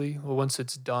retrospectively. Well, once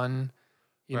it's done,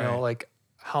 Right. like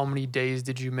how many days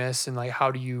did you miss and like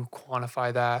how do you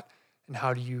quantify that and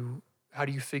how do you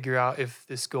figure out if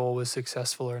this goal was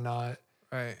successful or not?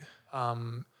 Right.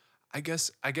 Um, I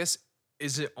guess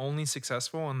is it only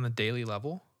successful on the daily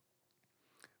level?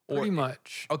 pretty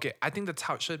much. Okay, I think that's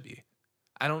how it should be.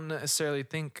 I don't necessarily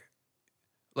think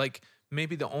like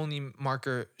maybe the only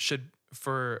marker should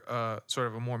for sort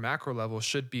of a more macro level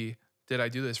should be, did I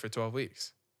do this for 12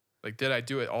 weeks? Like, did I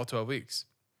do it all 12 weeks?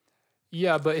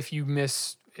 Yeah, but if you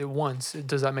miss it once,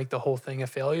 does that make the whole thing a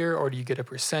failure or do you get a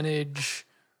percentage?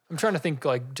 I'm trying to think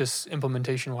like just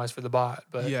implementation wise for the bot,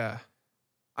 but Yeah.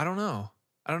 I don't know.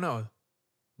 I don't know.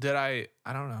 Did I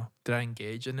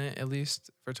engage in it at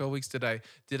least for 12 weeks? Did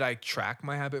I track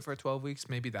my habit for 12 weeks?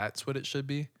 Maybe that's what it should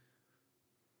be.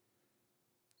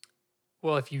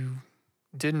 well, if you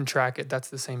didn't track it, that's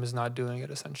the same as not doing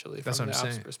it essentially That's from what the I'm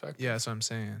app's saying. perspective. Yeah, that's what I'm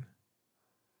saying.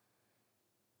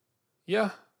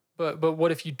 Yeah, but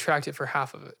what if you tracked it for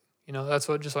half of it? That's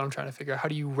what I'm trying to figure out. How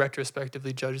do you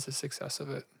retrospectively judge the success of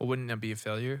it? Well, wouldn't that be a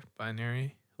failure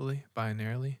binarily? Or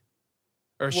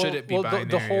should Well, it be well, binary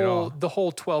the at all?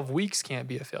 whole 12 weeks can't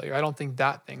be a failure. I don't think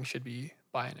that thing should be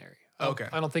binary. Okay.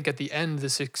 I don't think at the end the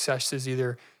success is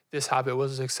either this habit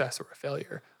was a success or a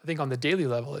failure. I think on the daily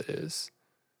level it is,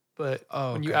 but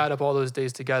when you Okay. add up all those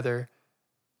days together,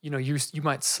 you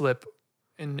might slip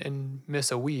and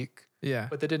miss a week, Yeah.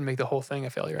 but that didn't make the whole thing a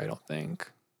failure. I don't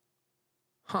think.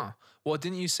 Huh. Well,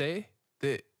 didn't you say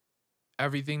that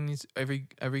everything needs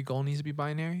every goal needs to be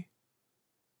binary?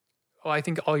 Well, I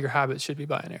think all your habits should be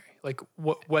binary. Like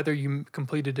whether you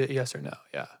completed it, yes or no.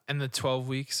 Yeah. And the 12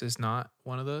 weeks is not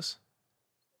one of those?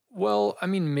 Well, I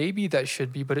mean, maybe that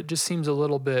should be, but it just seems a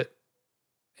little bit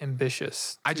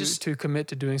ambitious to commit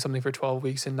to doing something for 12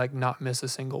 weeks and like not miss a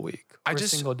single week or a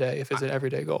single day if it's an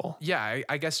everyday goal. Yeah,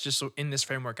 I guess just in this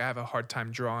framework, I have a hard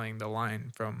time drawing the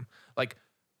line from like,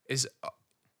 is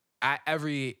at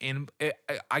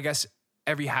I guess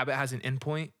every habit has an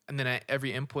endpoint, and then at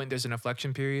every endpoint there's an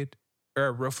inflection period or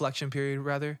a reflection period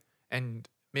rather, and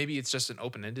maybe it's just an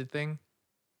open-ended thing.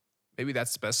 Maybe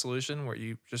that's the best solution where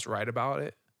you just write about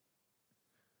it.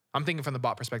 I'm thinking from the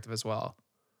bot perspective as well.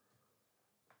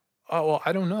 Oh, well,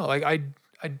 I don't know. Like I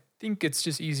think it's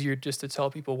just easier just to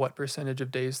tell people what percentage of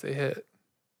days they hit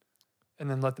and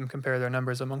then let them compare their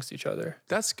numbers amongst each other.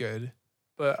 That's good.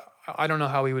 But I don't know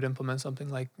how we would implement something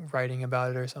like writing about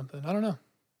it or something. I don't know.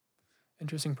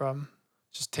 Interesting problem.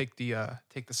 Just take the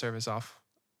service off.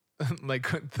 Like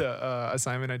the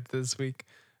assignment I did this week.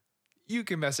 You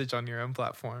can message on your own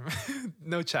platform.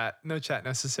 No chat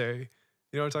necessary.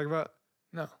 You know what I'm talking about?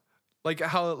 No. Like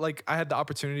how I had the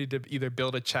opportunity to either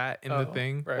build a chat in the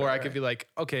thing, right, or I could be like,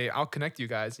 okay, I'll connect you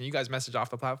guys and you guys message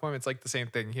off the platform. It's like the same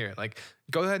thing here. Like,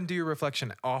 go ahead and do your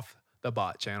reflection off the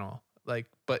bot channel. Like,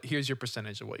 but here's your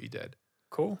percentage of what you did.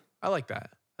 Cool. I like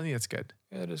that. I think that's good.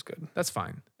 Yeah, it is good. That's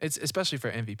fine. It's especially for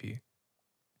MVP.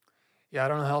 Yeah, I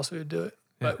don't know how else we would do it.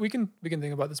 Yeah. But we can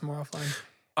think about this more offline.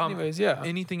 Anyways, yeah.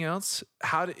 Anything else?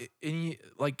 Do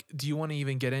you want to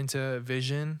even get into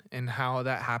vision and how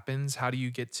that happens? How do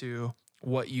you get to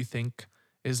what you think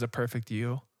is the perfect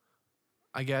you?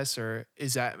 I guess, or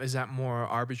is that more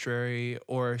arbitrary,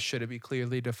 or should it be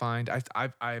clearly defined?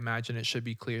 I imagine it should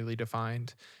be clearly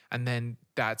defined, and then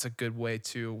that's a good way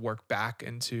to work back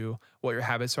into what your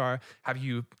habits are. Have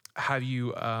you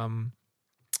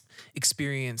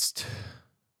experienced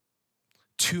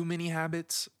too many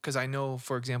habits, because I know,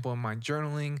 for example, in my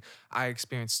journaling, I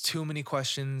experienced too many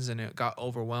questions and it got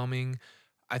overwhelming.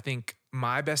 I think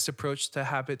my best approach to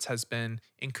habits has been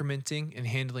incrementing and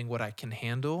handling what I can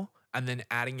handle, and then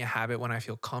adding a habit when I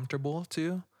feel comfortable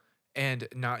to, and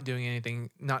not doing anything,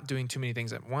 not doing too many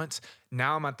things at once.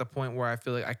 Now I'm at the point where I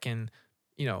feel like I can,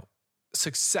 you know,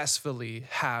 successfully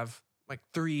have like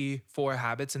 3-4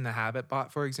 habits in the habit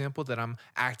bot, for example, that I'm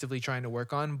actively trying to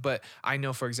work on. But I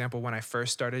know, for example, when I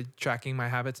first started tracking my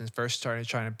habits and first started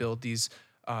trying to build these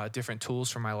different tools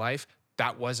for my life,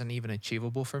 that wasn't even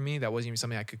achievable for me. That wasn't even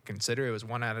something I could consider. It was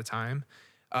one at a time.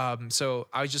 So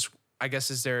I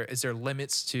guess, is there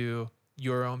limits to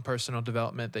your own personal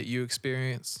development that you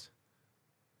experienced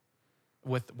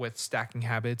with stacking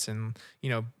habits? And, you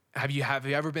know, have you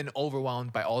ever been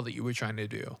overwhelmed by all that you were trying to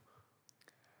do?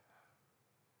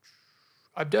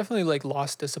 I've definitely like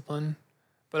lost discipline,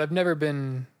 but I've never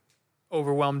been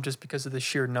overwhelmed just because of the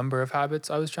sheer number of habits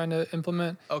I was trying to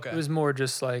implement. Okay. It was more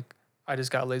just like I just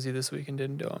got lazy this week and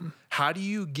didn't do them. How do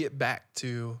you get back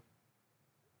to,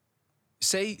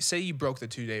 say you broke the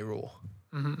 2-day rule?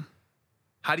 Mm-hmm.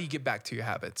 How do you get back to your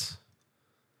habits?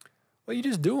 Well, you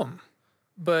just do them,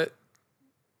 but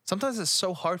Sometimes it's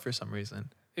so hard for some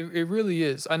reason. it really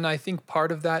is. And I think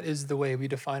part of that is the way we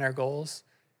define our goals.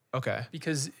 Okay.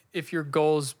 Because if your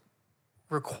goals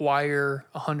require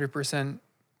 100%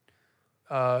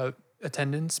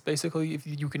 attendance, basically, if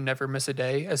you can never miss a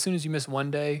day, as soon as you miss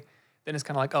one day, then it's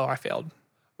kind of like, oh, I failed.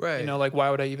 Right. You know, like, why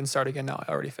would I even start again now?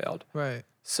 I already failed. Right.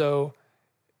 So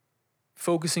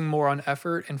focusing more on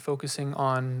effort and focusing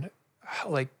on,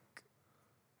 like,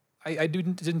 I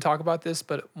didn't talk about this,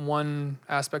 but one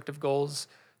aspect of goals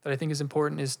that I think is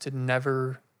important is to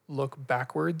never look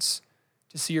backwards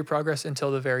to see your progress until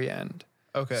the very end.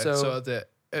 Okay. So the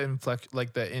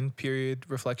the end period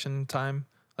reflection time,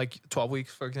 like 12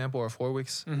 weeks, for example, or 4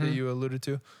 weeks that you alluded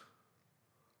to.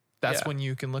 That's when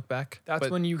you can look back.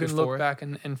 That's when you can look back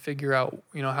and figure out,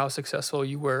 you know, how successful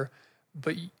you were.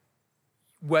 But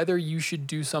whether you should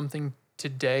do something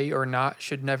today or not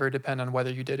should never depend on whether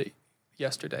you did it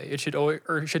yesterday. It should always,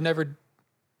 or it should never.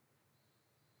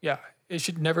 Yeah, it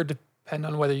should never depend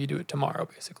on whether you do it tomorrow.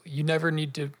 Basically, you never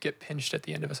need to get pinched at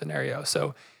the end of a scenario.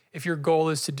 So, if your goal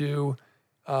is to do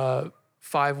 5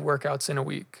 workouts in a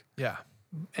week, yeah,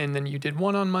 and then you did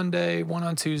one on Monday, one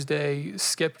on Tuesday,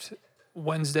 skipped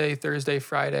Wednesday, Thursday,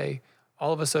 Friday,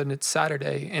 all of a sudden it's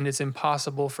Saturday and it's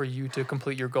impossible for you to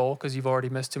complete your goal because you've already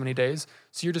missed too many days.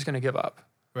 So you're just going to give up.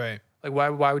 right. Like,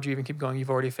 why would you even keep going? You've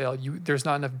already failed. There's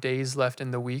not enough days left in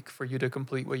the week for you to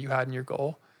complete what you had in your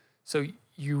goal. So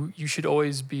you should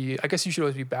always be, I guess you should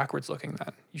always be backwards looking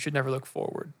then. You should never look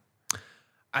forward.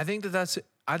 I think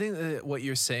that what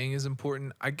you're saying is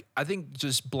important. I think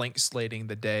just blank slating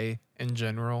the day in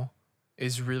general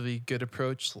is really good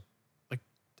approach. Like,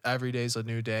 every day is a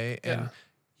new day, and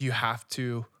you have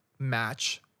to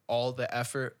match all the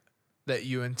effort that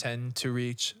you intend to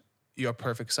reach your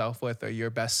perfect self with, or your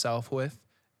best self with,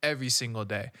 every single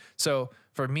day. So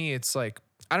for me, it's like,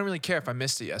 I don't really care if I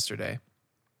missed it yesterday,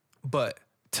 but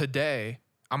today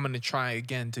I'm going to try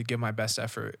again to give my best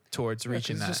effort towards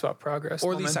reaching that. It's just about progress,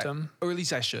 or momentum. At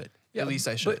least I should. Yeah, at least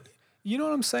I should. But you know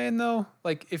what I'm saying though?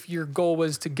 Like, if your goal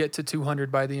was to get to 200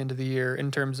 by the end of the year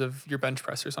in terms of your bench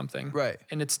press or something, right?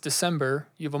 And it's December,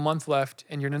 you have a month left,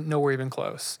 and you're nowhere even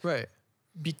close, right?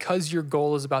 Because your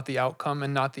goal is about the outcome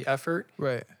and not the effort,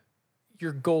 right?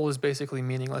 Your goal is basically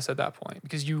meaningless at that point,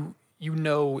 because you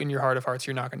know in your heart of hearts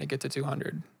you're not going to get to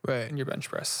 200 right in your bench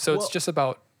press. So it's just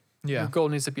about, your goal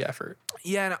needs to be effort.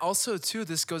 Yeah, and also too,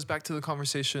 this goes back to the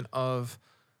conversation of,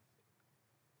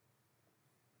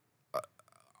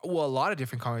 a lot of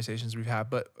different conversations we've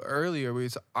had, but earlier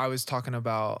I was talking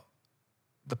about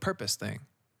the purpose thing.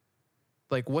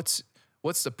 Like, what's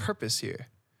the purpose here?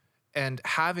 And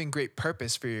having great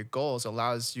purpose for your goals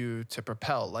allows you to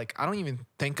propel. Like, I don't even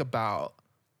think about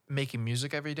making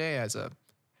music every day as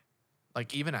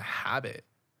even a habit.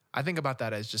 I think about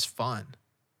that as just fun.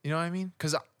 You know what I mean?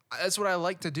 Because that's what I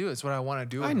like to do. It's what I want to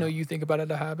do. I know you think about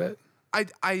it as a habit.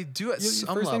 I do at some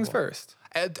level. First things first.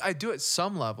 I do at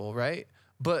some level, right?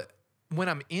 But when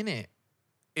I'm in it,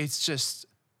 it's just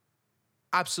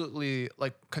absolutely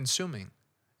like consuming.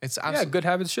 It's absolutely, good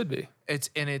habits should be.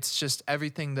 It's just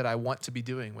everything that I want to be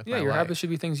doing with my life. Your habits should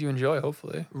be things you enjoy,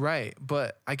 hopefully. Right,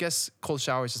 but I guess cold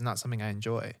showers is not something I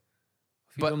enjoy.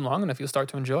 If you do them long enough, you'll start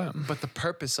to enjoy them. But the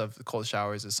purpose of the cold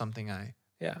showers is something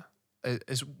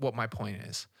is what my point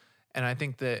is. And I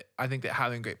think that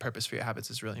having great purpose for your habits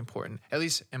is really important, at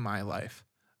least in my life.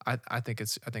 I think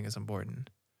it's important.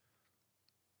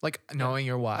 Like, knowing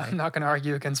your why. I'm not going to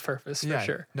argue against purpose, for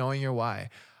sure. Knowing your why.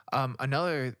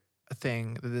 Another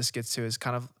thing that this gets to is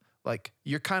kind of like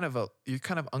you're kind of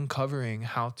uncovering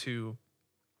how to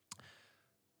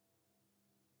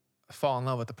fall in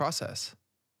love with the process.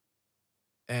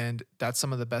 And that's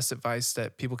some of the best advice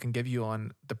that people can give you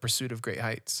on the pursuit of great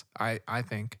heights. I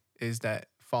think is that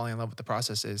falling in love with the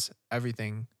process is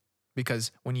everything,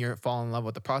 because when you're falling in love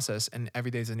with the process and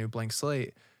every day is a new blank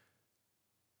slate,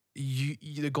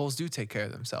 the goals do take care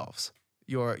of themselves.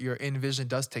 Your vision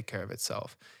does take care of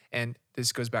itself. And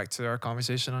this goes back to our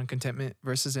conversation on contentment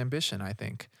versus ambition, I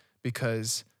think,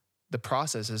 because the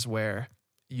process is where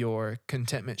your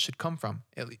contentment should come from,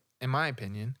 at least in my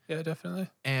opinion. Yeah, definitely.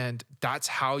 And that's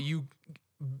how you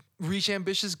reach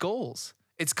ambitious goals.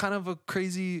 It's kind of a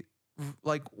crazy,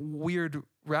 like weird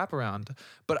wraparound,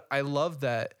 but I love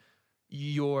that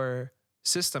your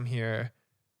system here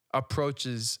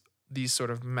approaches these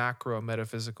sort of macro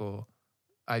metaphysical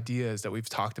ideas that we've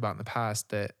talked about in the past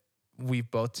that we've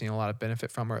both seen a lot of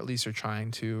benefit from, or at least are trying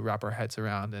to wrap our heads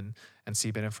around and see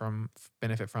benefit from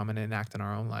and enact in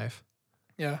our own life.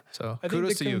 Yeah. So I kudos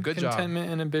think to you. Good job.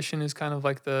 Contentment and ambition is kind of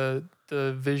like the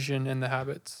vision and the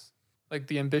habits. Like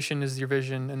the ambition is your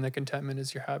vision and the contentment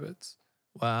is your habits.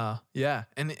 Wow. Yeah.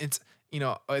 And it's,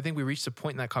 I think we reached a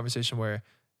point in that conversation where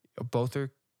both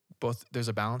there's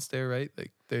a balance there, right?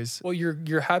 Like there's. Well,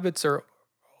 your habits are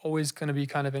always going to be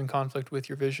kind of in conflict with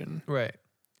your vision. Right.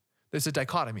 There's a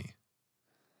dichotomy.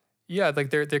 Yeah.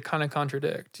 Like they kind of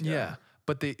contradict. Yeah.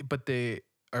 But they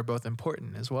are both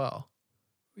important as well.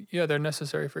 Yeah. They're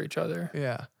necessary for each other.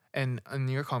 Yeah. And in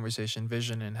your conversation,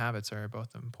 vision and habits are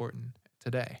both important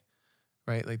today,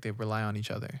 right? Like they rely on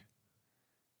each other.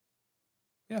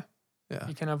 Yeah. Yeah.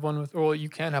 You can have one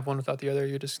without the other.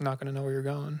 You're just not going to know where you're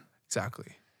going.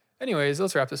 Exactly. Anyways,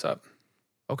 let's wrap this up.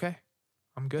 Okay.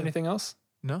 I'm good. Anything else?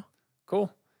 No.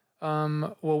 Cool.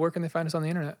 Well, where can they find us on the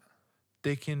internet?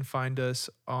 They can find us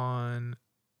on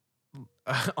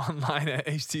online at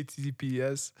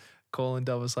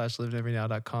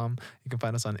https://livingeverynow.com. You can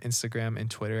find us on Instagram and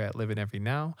Twitter at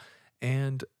livingeverynow,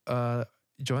 and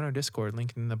join our Discord,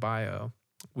 link in the bio.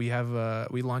 We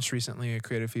launched recently a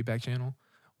creative feedback channel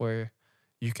where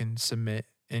you can submit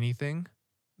anything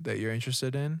that you're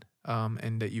interested in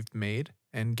and that you've made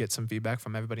and get some feedback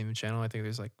from everybody in the channel. I think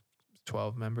there's like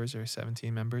 12 members or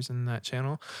 17 members in that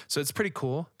channel. So it's pretty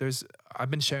cool.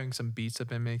 I've been sharing some beats I've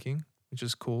been making, which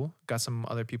is cool. Got some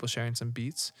other people sharing some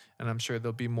beats, and I'm sure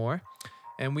there'll be more.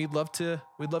 And we'd love to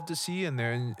see you in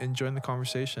there and join the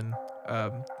conversation.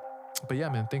 But yeah,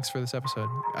 man, thanks for this episode.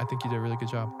 I think you did a really good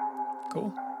job.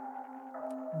 Cool.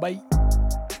 Bye.